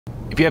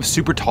you have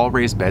super tall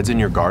raised beds in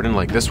your garden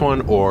like this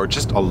one, or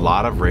just a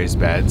lot of raised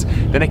beds,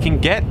 then it can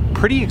get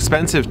pretty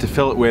expensive to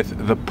fill it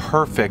with the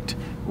perfect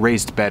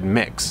raised bed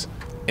mix.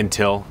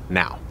 Until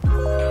now.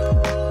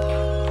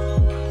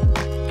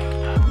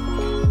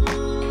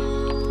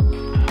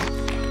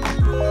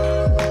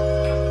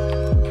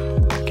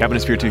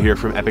 Cabinosphere 2 here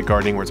from Epic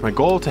Gardening, where it's my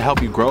goal to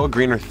help you grow a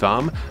greener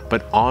thumb,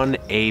 but on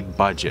a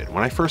budget.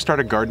 When I first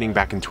started gardening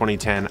back in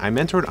 2010, I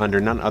mentored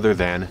under none other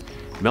than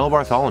Mel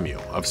Bartholomew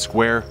of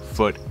Square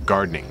Foot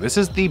Gardening. This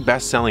is the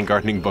best-selling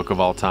gardening book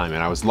of all time,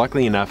 and I was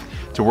lucky enough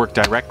to work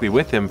directly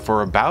with him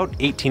for about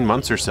 18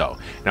 months or so.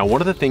 Now, one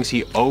of the things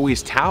he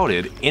always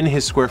touted in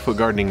his Square Foot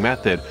Gardening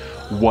method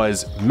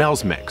was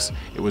Mel's Mix.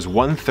 It was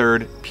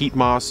 1/3 peat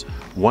moss,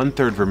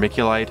 1/3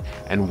 vermiculite,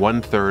 and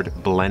 1/3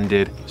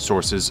 blended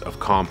sources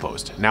of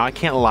compost. Now, I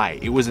can't lie,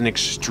 it was an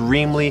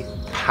extremely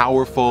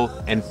powerful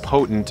and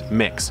potent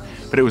mix,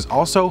 but it was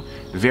also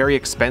very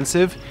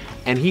expensive,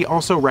 and he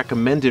also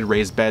recommended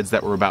raised beds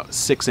that were about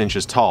 6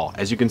 inches tall.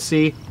 As you can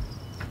see,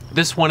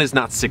 this one is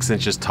not 6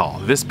 inches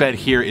tall. This bed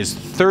here is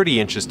 30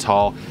 inches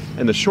tall,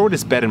 and the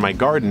shortest bed in my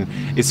garden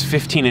is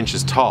 15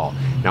 inches tall.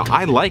 Now,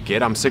 I like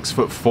it. I'm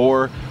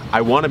 6'4". I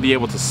want to be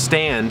able to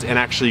stand and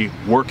actually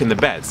work in the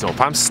bed. So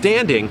if I'm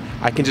standing,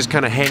 I can just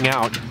kind of hang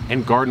out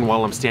and garden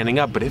while I'm standing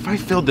up. But if I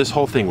filled this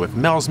whole thing with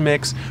Mel's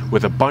Mix,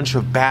 with a bunch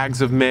of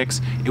bags of mix,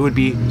 it would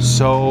be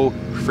so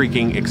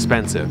freaking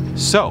expensive.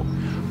 So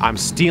I'm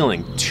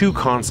stealing two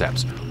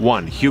concepts.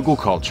 One,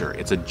 hugelkultur.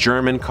 It's a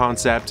German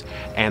concept,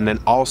 and then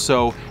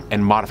also a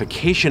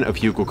modification of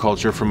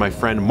hugelkultur from my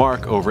friend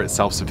Mark over at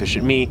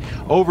Self-Sufficient Me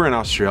over in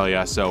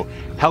Australia. So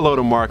hello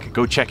to Mark,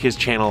 go check his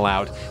channel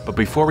out. But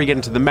before we get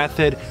into the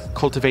method,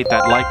 cultivate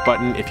that like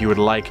button if you would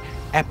like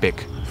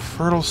epic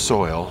fertile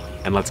soil,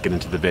 and let's get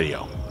into the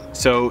video.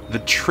 So the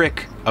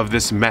trick of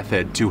this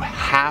method to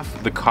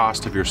half the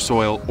cost of your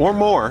soil or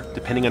more,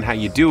 depending on how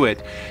you do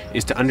it,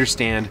 is to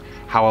understand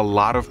how a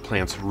lot of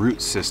plants'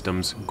 root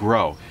systems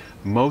grow.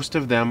 Most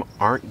of them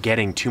aren't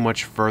getting too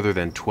much further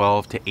than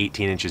 12 to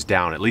 18 inches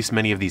down, at least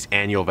many of these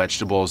annual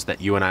vegetables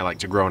that you and I like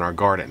to grow in our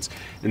gardens.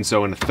 And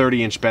so in a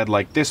 30-inch bed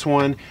like this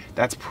one,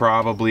 that's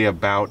probably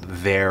about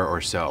there or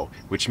so,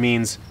 which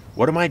means,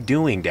 what am I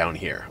doing down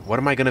here? What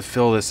am I gonna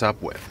fill this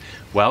up with?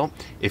 Well,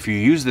 if you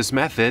use this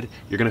method,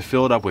 you're gonna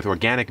fill it up with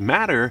organic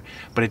matter,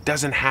 but it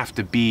doesn't have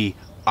to be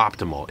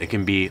optimal. It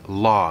can be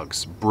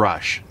logs,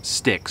 brush,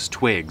 sticks,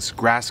 twigs,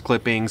 grass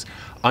clippings,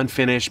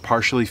 unfinished,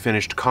 partially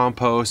finished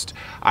compost.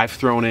 I've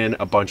thrown in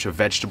a bunch of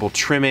vegetable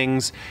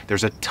trimmings.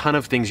 There's a ton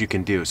of things you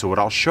can do. So what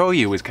I'll show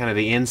you is kind of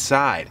the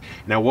inside.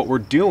 Now what we're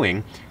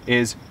doing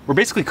is we're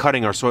basically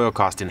cutting our soil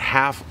cost in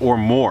half or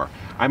more.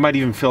 I might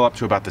even fill up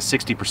to about the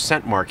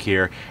 60% mark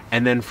here,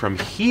 and then from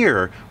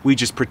here, we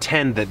just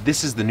pretend that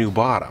this is the new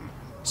bottom.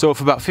 So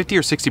if about 50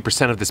 or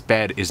 60% of this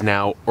bed is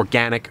now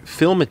organic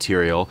fill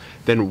material,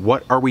 then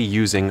what are we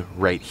using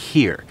right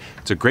here?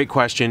 It's a great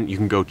question. You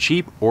can go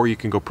cheap or you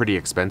can go pretty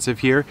expensive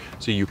here.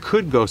 So you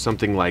could go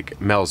something like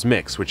Mel's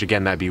Mix, which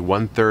again, that'd be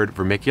 1/3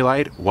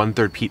 vermiculite,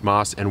 1/3 peat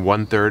moss, and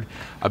 1/3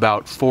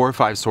 about 4 or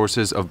 5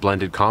 sources of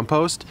blended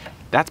compost.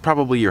 That's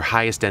probably your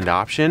highest end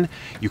option.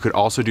 You could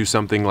also do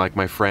something like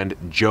my friend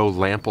Joe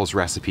Lample's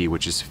recipe,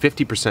 which is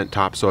 50%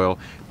 topsoil,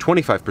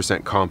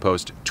 25%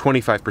 compost,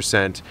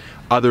 25%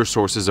 other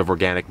sources of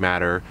organic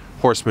matter,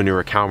 horse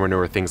manure, cow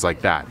manure, things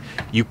like that.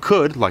 You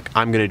could, like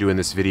I'm gonna do in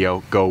this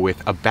video, go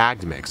with a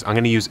bagged mix. I'm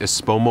gonna use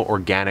Espoma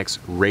Organics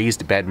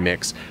raised bed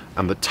mix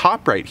on the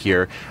top right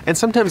here, and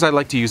sometimes I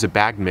like to use a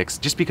bagged mix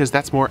just because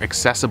that's more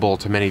accessible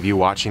to many of you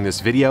watching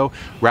this video,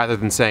 rather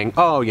than saying,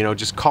 oh, you know,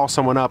 just call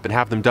someone up and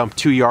have them dump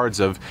 2 yards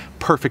of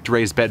perfect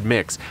raised bed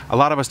mix. A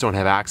lot of us don't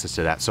have access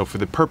to that, so for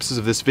the purposes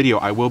of this video,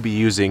 I will be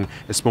using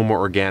Espoma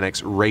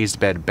Organics raised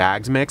bed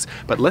bagged mix,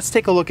 but let's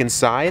take a look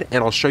inside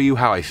and I'll show you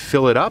how I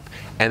fill it up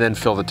and then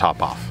fill the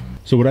top off.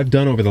 So what I've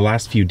done over the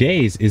last few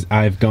days is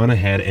I've gone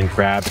ahead and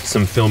grabbed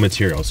some fill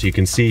material. So you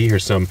can see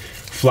here's some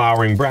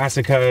flowering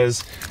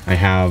brassicas. I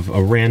have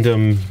a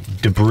random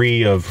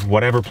debris of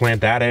whatever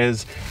plant that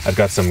is. I've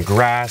got some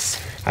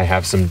grass. I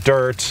have some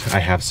dirt. I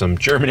have some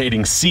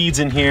germinating seeds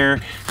in here.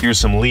 Here's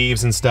some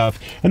leaves and stuff.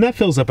 And that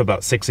fills up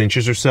about 6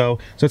 inches or so.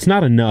 So it's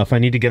not enough. I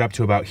need to get up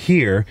to about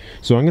here.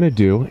 So what I'm gonna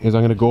do is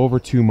I'm gonna go over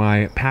to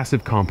my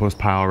passive compost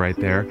pile right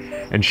there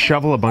and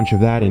shovel a bunch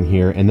of that in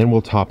here, and then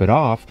we'll top it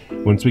off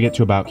once we get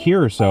to about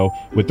here or so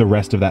with the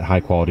rest of that high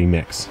quality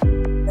mix.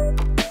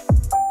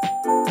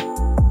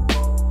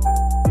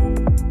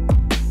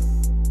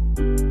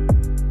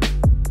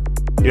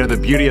 You know, the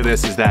beauty of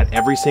this is that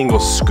every single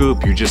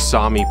scoop you just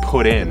saw me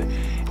put in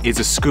is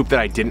a scoop that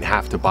I didn't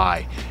have to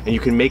buy. And you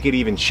can make it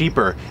even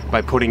cheaper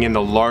by putting in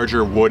the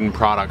larger wooden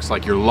products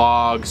like your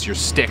logs, your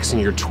sticks,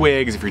 and your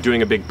twigs. If you're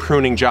doing a big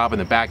pruning job in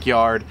the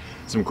backyard,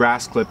 some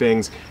grass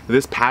clippings,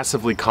 this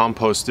passively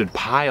composted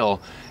pile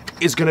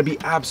is gonna be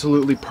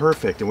absolutely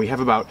perfect. And we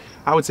have about,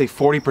 I would say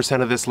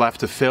 40% of this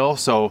left to fill.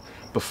 So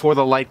before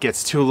the light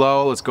gets too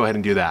low, let's go ahead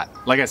and do that.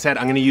 Like I said,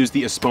 I'm gonna use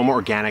the Espoma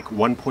Organic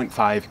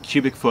 1.5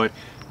 cubic foot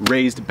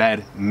raised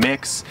bed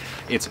mix.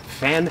 It's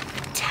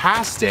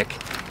fantastic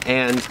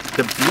And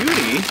the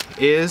beauty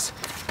is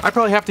I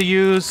probably have to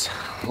use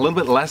a little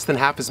bit less than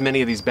half as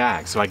many of these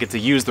bags, so I get to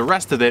use the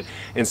rest of it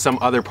in some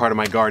other part of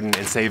my garden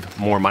and save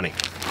more money.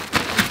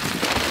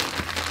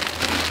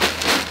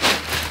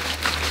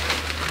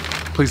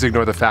 Please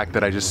ignore the fact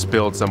that I just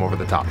spilled some over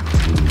the top.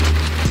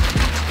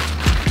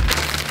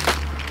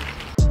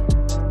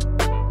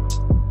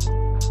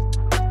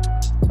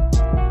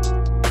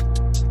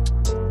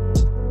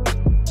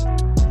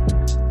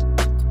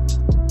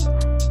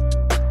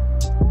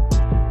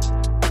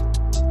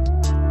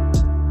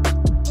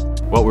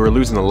 Well, we were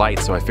losing the light,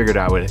 so I figured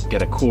I would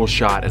get a cool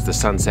shot as the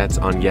sun sets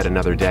on yet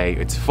another day.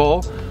 It's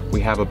full.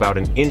 We have about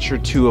an inch or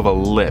two of a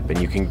lip, and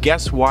you can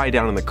guess why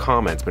down in the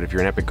comments, but if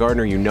you're an epic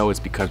gardener, you know it's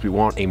because we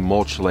want a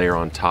mulch layer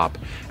on top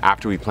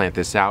after we plant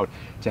this out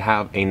to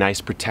have a nice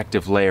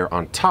protective layer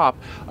on top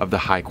of the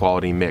high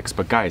quality mix.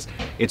 But guys,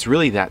 it's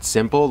really that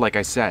simple. Like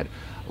I said,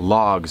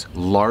 logs,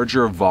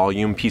 larger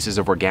volume pieces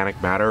of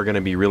organic matter are going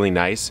to be really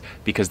nice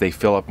because they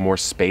fill up more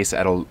space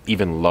at an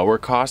even lower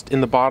cost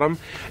in the bottom,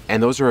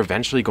 and those are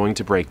eventually going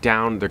to break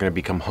down. They're going to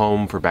become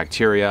home for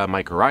bacteria,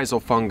 mycorrhizal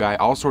fungi,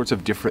 all sorts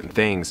of different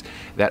things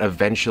that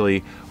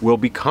eventually will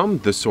become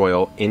the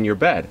soil in your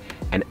bed.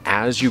 And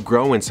as you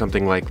grow in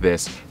something like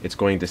this, it's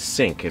going to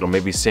sink. It'll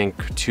maybe sink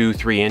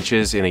 2-3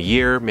 inches in a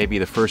year, maybe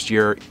the first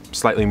year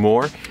slightly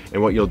more.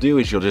 And what you'll do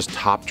is you'll just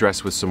top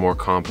dress with some more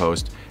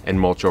compost and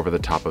mulch over the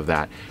top of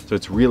that. So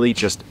it's really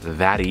just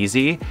that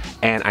easy.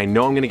 And I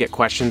know I'm gonna get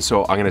questions,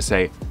 so I'm gonna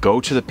say, go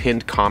to the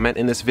pinned comment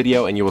in this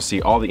video and you will see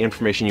all the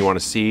information you wanna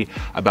see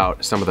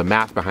about some of the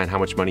math behind how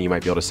much money you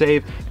might be able to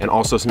save, and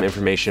also some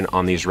information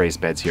on these raised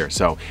beds here.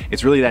 So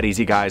it's really that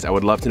easy, guys. I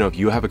would love to know if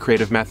you have a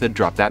creative method.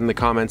 Drop that in the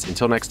comments.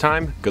 Until next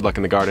time, good luck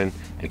in the garden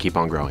and keep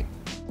on growing.